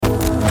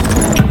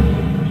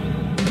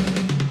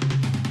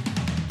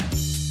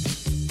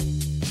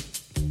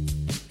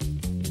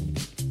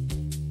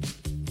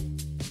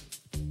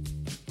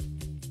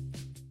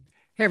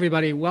Hey,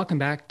 everybody. Welcome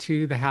back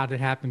to the How Did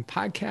It Happen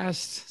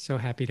podcast. So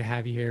happy to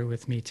have you here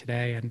with me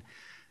today. And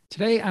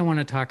today I want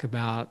to talk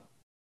about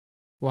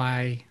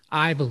why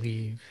I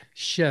believe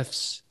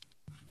shifts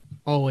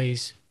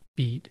always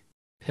beat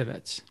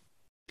pivots.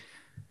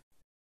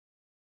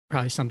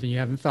 Probably something you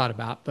haven't thought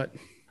about, but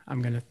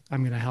I'm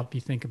gonna help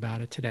you think about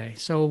it today.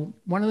 So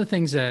one of the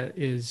things that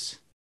is,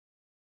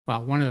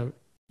 well, one of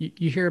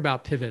you hear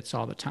about pivots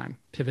all the time.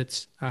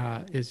 Pivots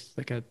is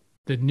like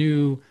the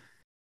new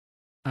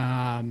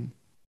um,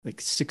 like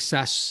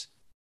success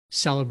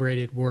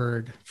celebrated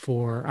word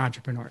for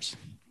entrepreneurs.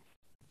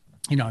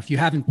 If you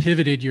haven't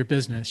pivoted your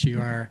business, you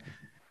are,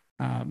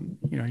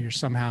 you're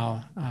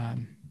somehow,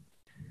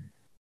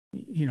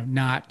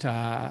 not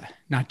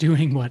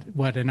doing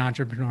what an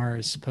entrepreneur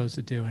is supposed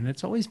to do. And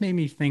it's always made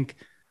me think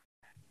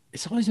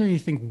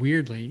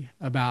weirdly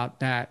about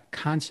that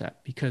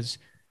concept because,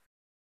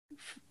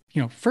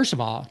 first of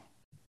all,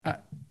 uh,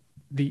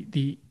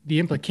 the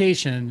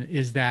implication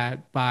is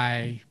that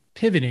by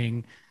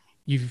pivoting,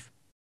 you've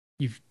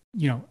you've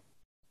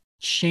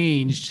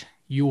changed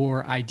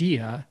your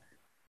idea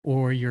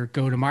or your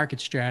go-to-market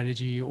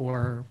strategy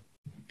or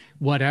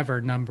whatever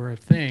number of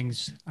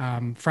things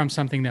from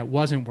something that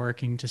wasn't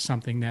working to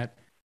something that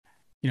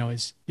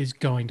is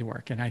going to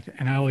work. And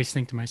I always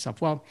think to myself,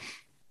 well,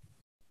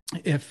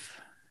 if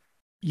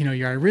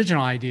your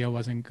original idea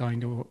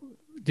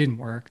didn't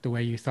work the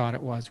way you thought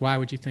it was, why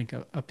would you think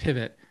a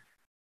pivot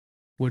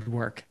would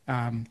work?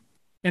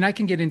 And I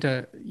can get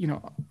into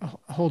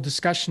a whole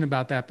discussion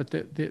about that, but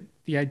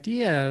the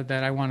idea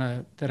that I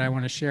want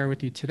to share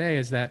with you today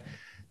is that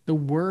the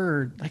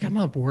word, like, I'm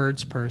a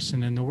words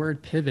person, and the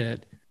word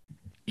pivot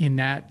in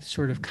that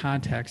sort of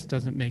context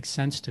doesn't make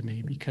sense to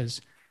me,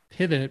 because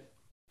pivot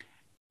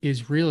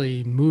is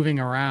really moving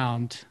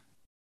around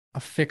a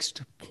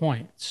fixed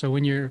point. So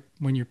when you're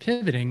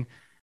pivoting,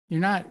 you're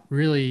not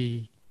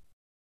really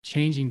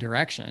changing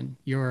direction.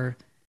 You're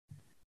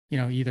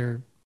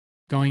either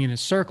going in a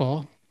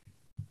circle,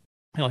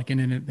 like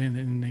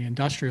in the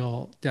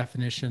industrial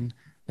definition,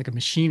 like a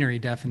machinery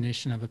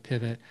definition of a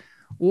pivot,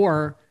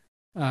 or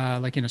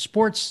like in a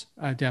sports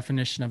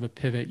definition of a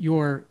pivot,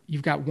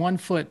 you've got one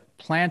foot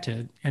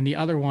planted and the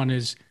other one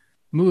is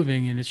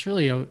moving, and it's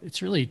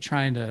really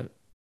trying to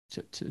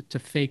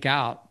fake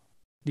out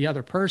the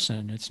other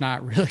person. It's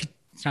not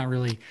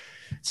really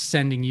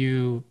sending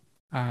you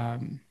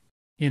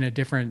in a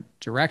different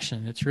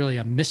direction. It's really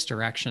a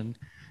misdirection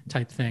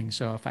type thing.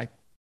 So if I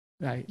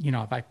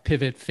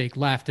pivot, fake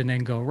left, and then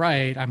go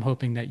right, I'm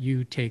hoping that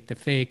you take the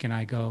fake and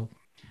I go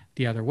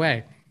the other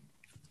way.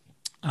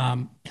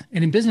 And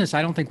in business,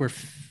 I don't think we're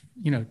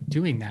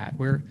doing that.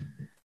 We're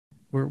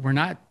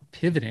not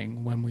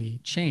pivoting when we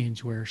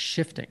change. We're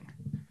shifting.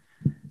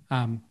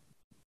 And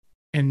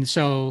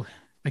so,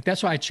 like,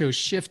 that's why I chose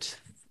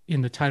shift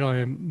in the title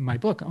of my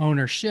book,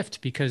 Owner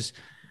Shift, because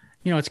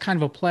it's kind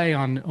of a play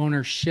on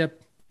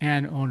ownership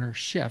and owner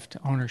shift.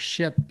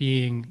 Ownership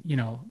being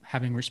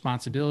having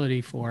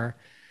responsibility for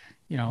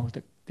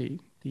the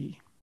the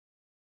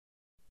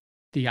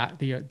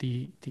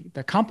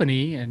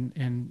company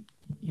and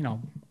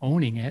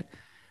owning it,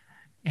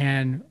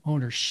 and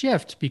owner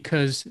shift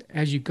because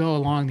as you go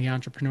along the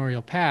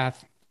entrepreneurial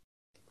path,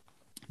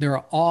 there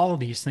are all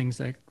these things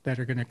that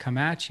are going to come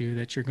at you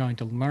that you're going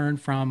to learn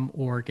from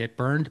or get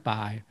burned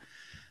by,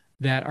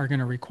 that are going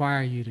to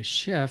require you to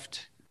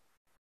shift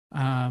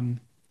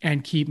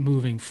and keep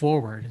moving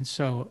forward. And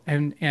so,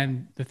 and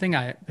the thing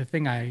I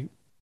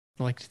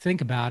like to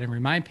think about and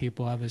remind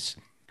people of is,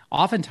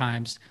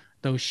 oftentimes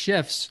those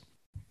shifts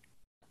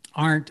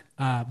aren't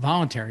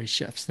voluntary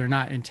shifts. They're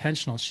not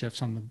intentional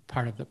shifts on the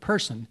part of the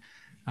person.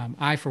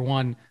 I, for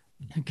one,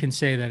 can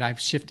say that I've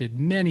shifted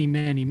many,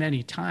 many,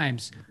 many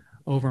times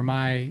over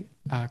my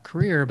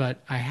career,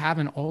 but I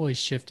haven't always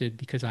shifted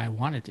because I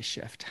wanted to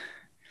shift.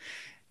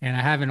 And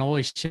I haven't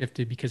always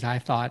shifted because I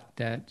thought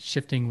that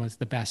shifting was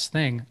the best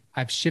thing.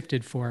 I've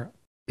shifted for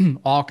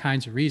all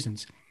kinds of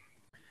reasons.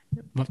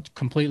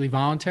 Completely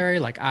voluntary,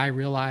 like I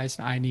realized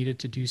I needed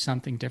to do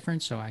something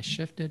different, so I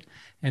shifted.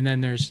 And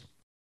then there's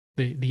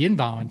the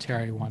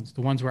involuntary ones,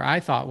 the ones where I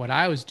thought what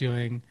I was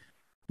doing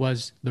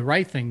was the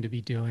right thing to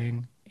be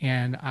doing,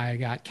 and I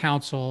got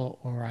counsel,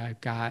 or I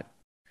got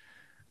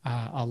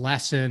a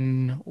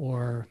lesson,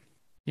 or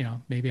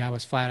maybe I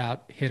was flat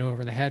out hit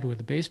over the head with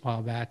a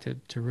baseball bat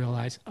to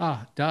realize,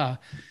 duh,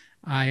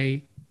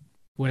 I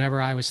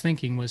whatever I was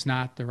thinking was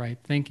not the right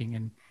thinking.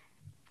 And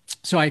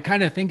so I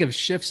kind of think of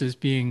shifts as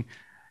being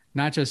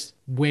not just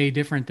way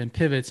different than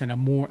pivots and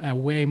a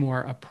way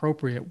more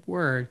appropriate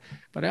word,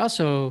 but I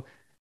also,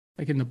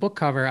 like in the book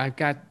cover, I've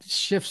got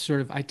shifts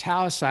sort of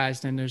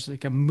italicized, and there's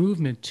like a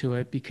movement to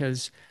it,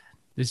 because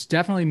there's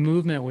definitely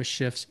movement with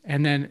shifts.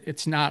 And then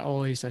it's not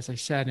always, as I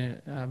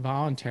said,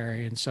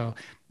 voluntary. And so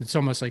it's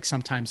almost like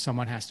sometimes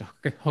someone has to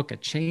hook a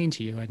chain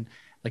to you and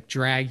like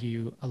drag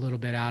you a little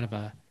bit out of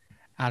a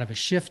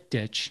shift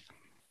ditch,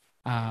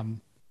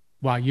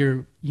 while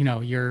you're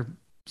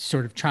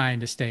sort of trying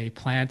to stay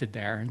planted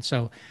there. And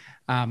so,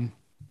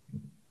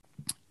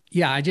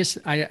 yeah, I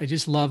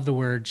just love the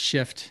word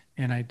shift,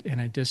 and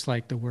I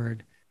dislike the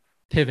word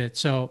pivot.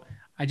 So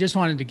I just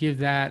wanted to give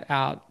that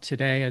out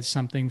today as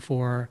something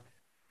for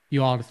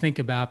you all to think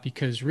about,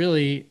 because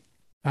really,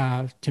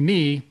 to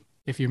me,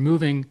 if you're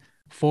moving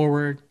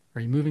forward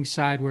or you're moving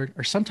sideward,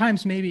 or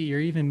sometimes maybe you're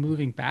even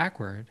moving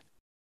backward,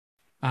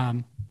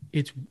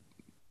 it's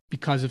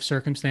because of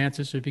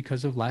circumstances or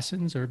because of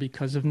lessons or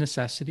because of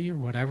necessity or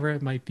whatever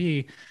it might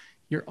be.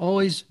 You're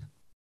always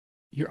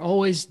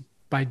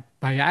by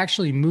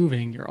actually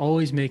moving, you're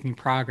always making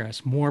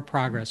progress, more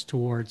progress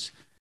towards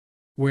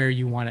where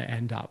you want to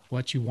end up,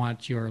 what you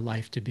want your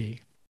life to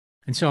be.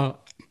 And so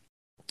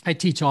I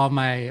teach all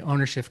my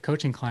ownership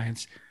coaching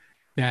clients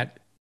that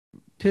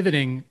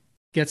pivoting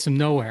gets them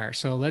nowhere.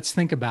 So let's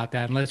think about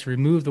that, and let's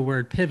remove the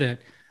word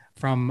pivot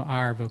from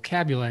our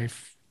vocabulary,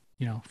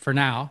 for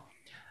now,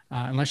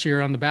 unless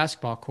you're on the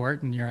basketball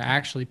court and you're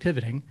actually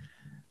pivoting.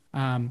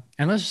 And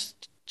let's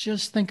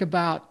just think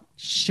about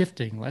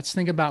shifting. Let's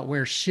think about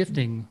where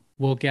shifting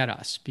will get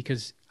us,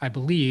 because I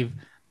believe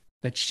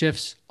that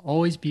shifts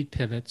always beat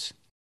pivots.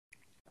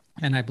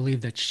 And I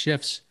believe that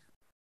shifts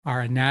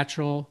are a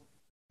natural,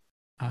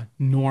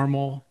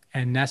 normal,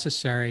 and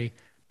necessary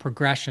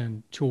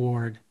progression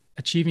toward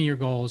achieving your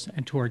goals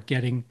and toward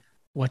getting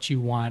what you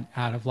want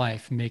out of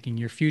life, making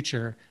your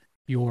future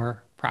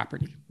your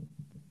property.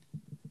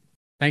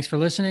 Thanks for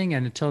listening,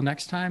 and until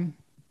next time,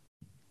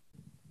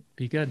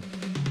 be good.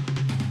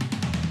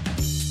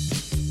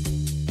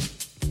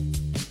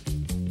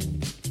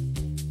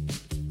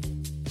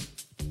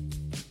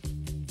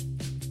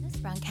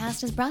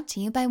 Podcast is brought to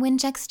you by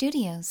Winject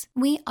Studios.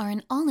 We are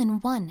an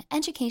all-in-one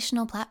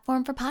educational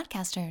platform for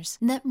podcasters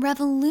that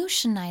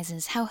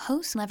revolutionizes how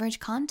hosts leverage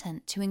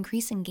content to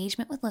increase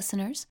engagement with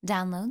listeners,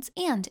 downloads,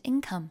 and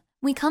income.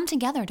 We come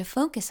together to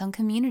focus on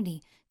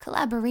community,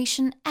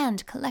 collaboration,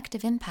 and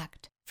collective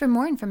impact. For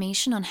more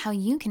information on how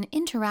you can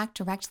interact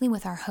directly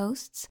with our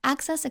hosts,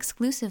 access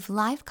exclusive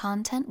live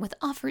content with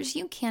offers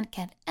you can't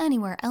get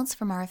anywhere else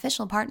from our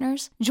official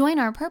partners, join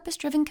our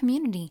purpose-driven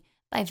community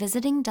by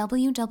visiting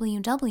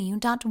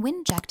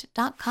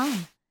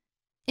www.winject.com.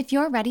 If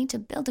you're ready to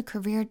build a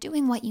career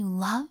doing what you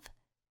love,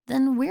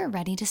 then we're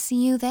ready to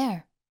see you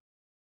there.